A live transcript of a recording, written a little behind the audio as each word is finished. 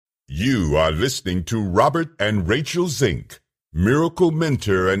You are listening to Robert and Rachel Zink, Miracle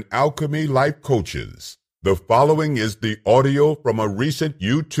Mentor and Alchemy Life Coaches. The following is the audio from a recent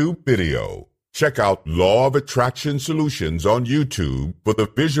YouTube video. Check out Law of Attraction Solutions on YouTube for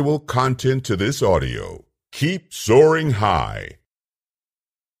the visual content to this audio. Keep soaring high.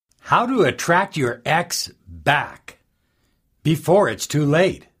 How to attract your ex back before it's too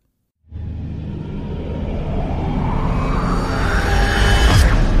late.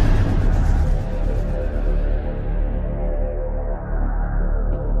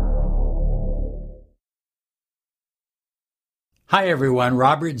 Hi everyone,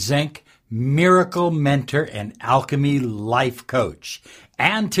 Robert Zink, Miracle Mentor and Alchemy Life Coach.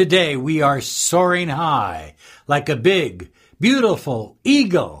 And today we are soaring high like a big, beautiful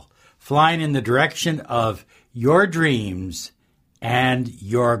eagle flying in the direction of your dreams and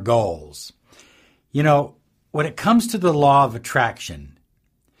your goals. You know, when it comes to the law of attraction,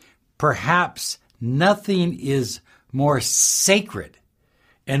 perhaps nothing is more sacred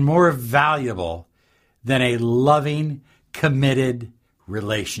and more valuable than a loving, committed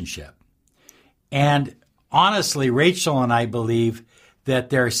relationship. And honestly, Rachel and I believe that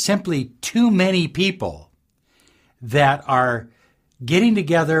there are simply too many people that are getting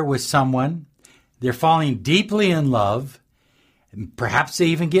together with someone, they're falling deeply in love, and perhaps they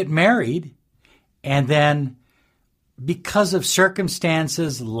even get married, and then because of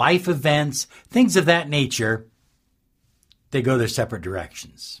circumstances, life events, things of that nature, they go their separate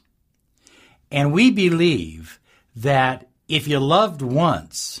directions. And we believe that if you loved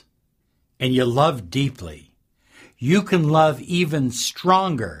once and you love deeply, you can love even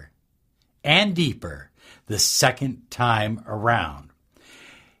stronger and deeper the second time around.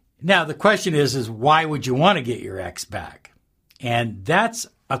 Now, the question is why would you want to get your ex back? And that's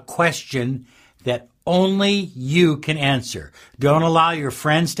a question that only you can answer. Don't allow your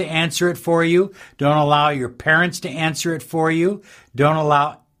friends to answer it for you. Don't allow your parents to answer it for you. Don't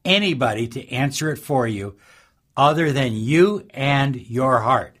allow anybody to answer it for you other than you and your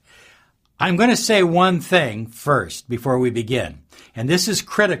heart. I'm going to say one thing first before we begin, and this is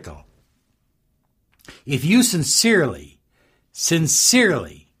critical. If you sincerely,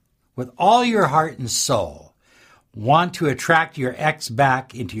 with all your heart and soul, want to attract your ex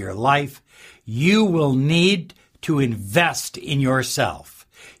back into your life, you will need to invest in yourself.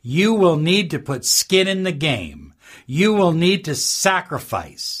 You will need to put skin in the game. You will need to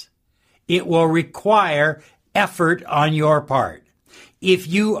sacrifice. It will require effort on your part. If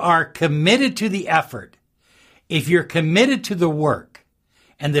you are committed to the effort, if you're committed to the work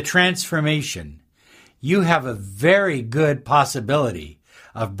and the transformation, you have a very good possibility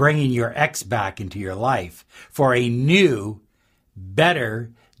of bringing your ex back into your life for a new,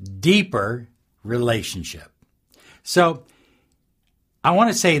 better, deeper relationship. So, I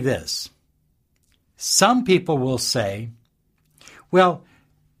want to say this. Some people will say, well,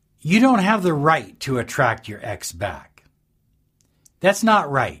 you don't have the right to attract your ex back. That's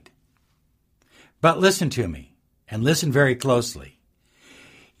not right. But listen to me, and listen very closely.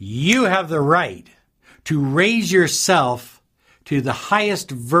 You have the right to raise yourself to the highest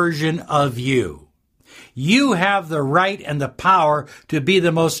version of you. You have the right and the power to be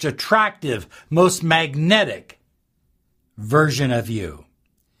the most attractive, most magnetic version of you.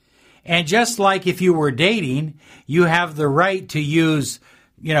 And just like if you were dating, you have the right to use,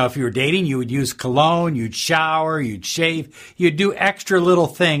 if you were dating, you would use cologne, you'd shower, you'd shave, you'd do extra little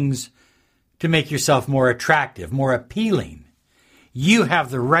things to make yourself more attractive, more appealing. You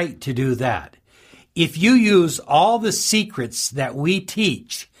have the right to do that. If you use all the secrets that we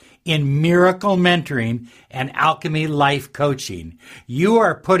teach in Miracle Mentoring and Alchemy Life Coaching, you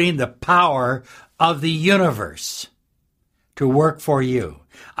are putting the power of the universe to work for you.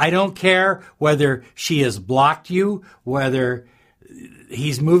 I don't care whether she has blocked you, whether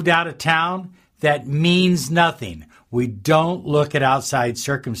he's moved out of town. That means nothing. We don't look at outside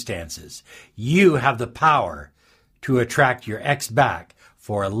circumstances. You have the power to attract your ex back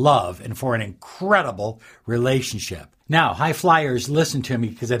for love and for an incredible relationship. Now, high flyers, listen to me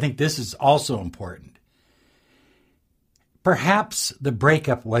because I think this is also important. Perhaps the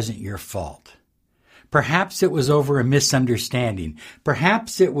breakup wasn't your fault. Perhaps it was over a misunderstanding.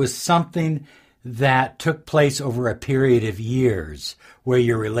 Perhaps it was something that took place over a period of years where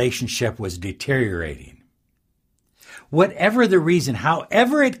your relationship was deteriorating. Whatever the reason,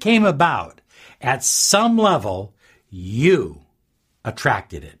 however it came about, at some level, you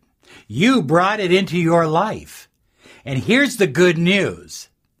attracted it. You brought it into your life. And here's the good news.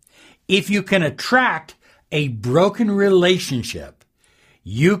 If you can attract a broken relationship,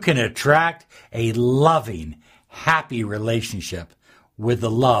 you can attract a loving, happy relationship with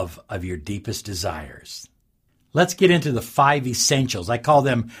the love of your deepest desires. Let's get into the 5 essentials. I call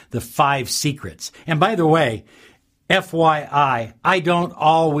them the 5 secrets. And by the way, FYI, I don't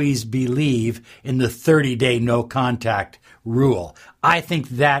always believe in the 30-day no contact rule. I think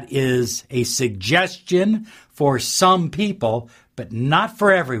that is a suggestion for some people, but not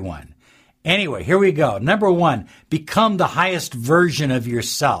for everyone. Anyway, here we go. Number 1, become the highest version of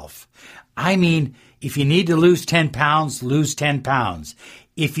yourself. I mean, if you need to lose 10 pounds, lose 10 pounds.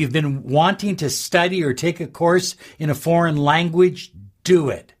 If you've been wanting to study or take a course in a foreign language, do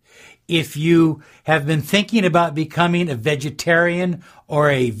it. If you have been thinking about becoming a vegetarian or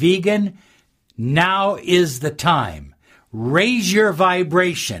a vegan, now is the time. Raise your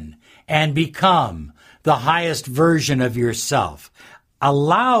vibration and become the highest version of yourself.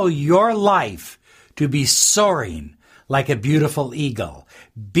 Allow your life to be soaring like a beautiful eagle.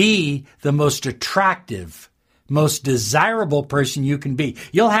 Be the most attractive, most desirable person you can be.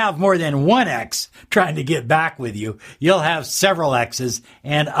 You'll have more than one ex trying to get back with you. You'll have several exes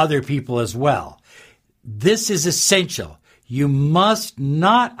and other people as well. This is essential. You must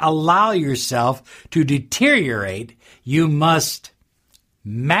not allow yourself to deteriorate. You must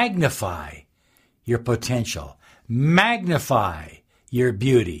magnify your potential, magnify your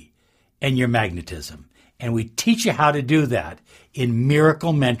beauty and your magnetism. And we teach you how to do that in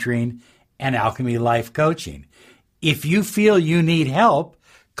Miracle Mentoring and Alchemy Life Coaching. If you feel you need help,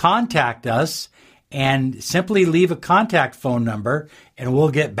 contact us and simply leave a contact phone number and we'll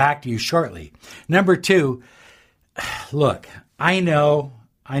get back to you shortly. Number 2, look, I know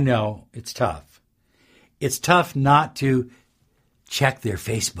it's tough. It's tough not to check their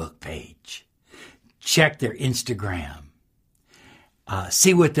Facebook page, check their Instagram,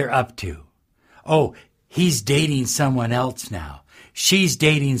 see what they're up to. Oh, he's dating someone else now. She's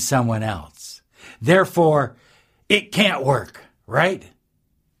dating someone else. Therefore, it can't work, right?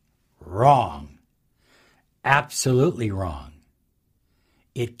 Wrong. Absolutely wrong.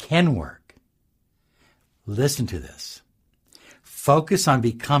 It can work. Listen to this. Focus on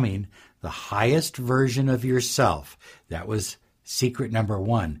becoming the highest version of yourself. That was secret number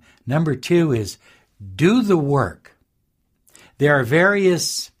 1. Number 2 is do the work. There are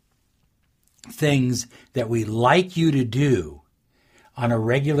various things that we like you to do on a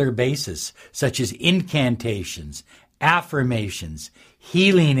regular basis, such as incantations, affirmations,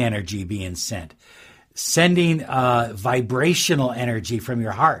 healing energy being sent, sending vibrational energy from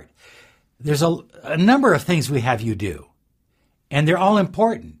your heart. There's a number of things we have you do, and they're all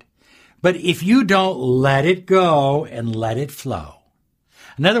important. But if you don't let it go and let it flow,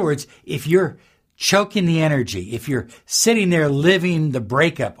 in other words, if you're choking the energy, if you're sitting there living the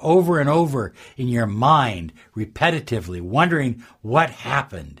breakup over and over in your mind repetitively, wondering what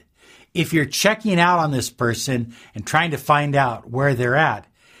happened, if you're checking out on this person and trying to find out where they're at,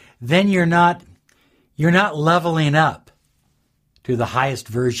 then you're not leveling up to the highest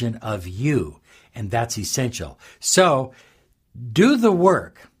version of you, and that's essential. So do the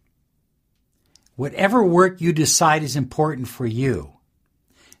work. Whatever work you decide is important for you,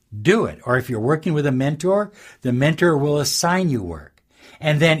 do it. Or if you're working with a mentor, the mentor will assign you work.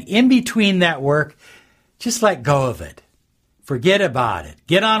 And then in between that work, just let go of it. Forget about it.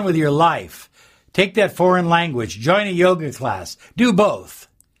 Get on with your life. Take that foreign language. Join a yoga class. Do both.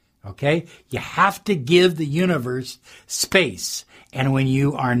 Okay? You have to give the universe space. And when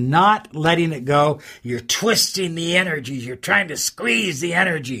you are not letting it go, you're twisting the energies. You're trying to squeeze the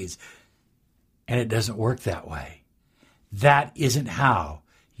energies. And it doesn't work that way. That isn't how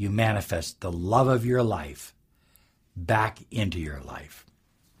you manifest the love of your life back into your life.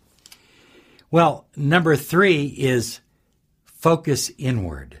 Well, number 3 is focus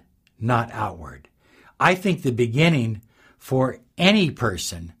inward, not outward. I think the beginning for any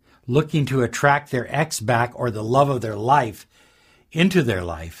person looking to attract their ex back or the love of their life into their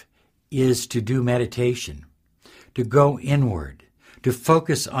life is to do meditation, to go inward, to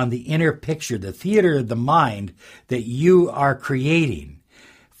focus on the inner picture, the theater of the mind that you are creating.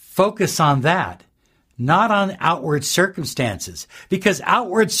 Focus on that, not on outward circumstances, because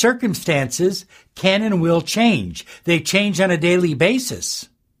outward circumstances can and will change. They change on a daily basis.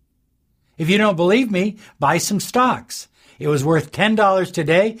 If you don't believe me, buy some stocks. It was worth $10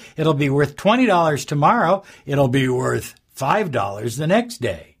 today. It'll be worth $20 tomorrow. It'll be worth $5 the next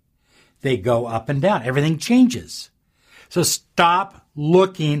day. They go up and down. Everything changes. So stop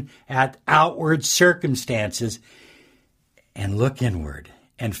looking at outward circumstances and look inward.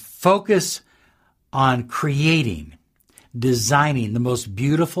 And focus on creating, designing the most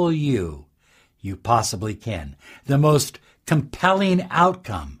beautiful you possibly can. The most compelling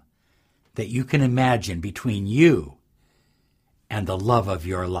outcome that you can imagine between you and the love of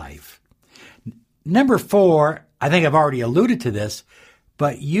your life. Number 4, I think I've already alluded to this,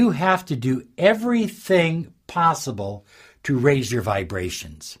 but you have to do everything possible to raise your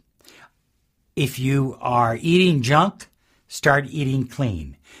vibrations. If you are eating junk, start eating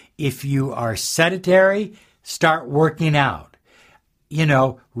clean. If you are sedentary, start working out.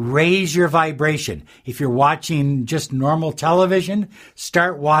 Raise your vibration. If you're watching just normal television,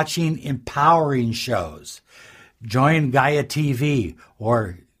 start watching empowering shows. Join Gaia TV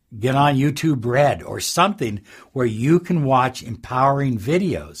or get on YouTube Red or something where you can watch empowering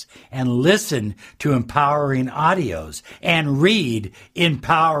videos and listen to empowering audios and read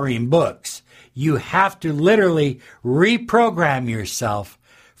empowering books. You have to literally reprogram yourself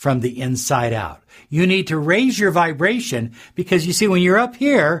from the inside out. You need to raise your vibration because you see, when you're up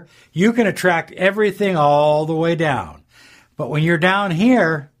here, you can attract everything all the way down. But when you're down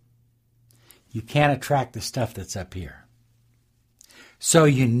here, you can't attract the stuff that's up here. So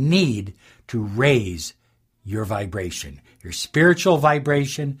you need to raise your vibration, your spiritual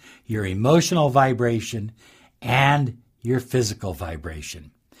vibration, your emotional vibration, and your physical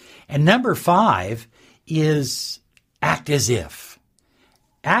vibration. And number 5 is act as if.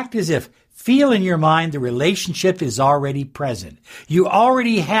 Act as if. Feel in your mind the relationship is already present. You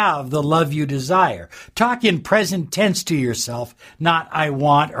already have the love you desire. Talk in present tense to yourself, not I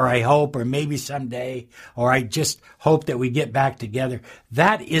want or I hope or maybe someday or I just hope that we get back together.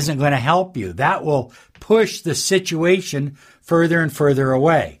 That isn't going to help you. That will push the situation further and further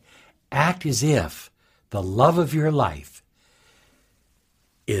away. Act as if the love of your life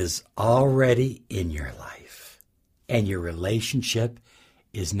is already in your life and your relationship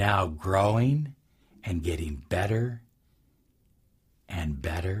is now growing and getting better and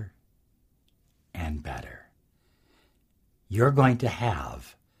better and better. You're going to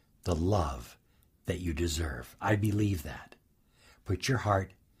have the love that you deserve. I believe that. Put your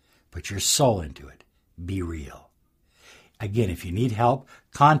heart, put your soul into it. Be real. Again, if you need help,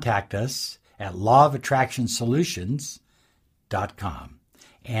 contact us at lawofattractionsolutions.com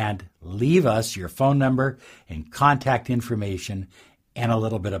and leave us your phone number and contact information and a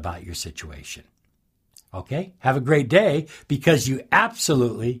little bit about your situation. Okay? Have a great day because you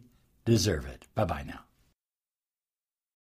absolutely deserve it. Bye-bye now.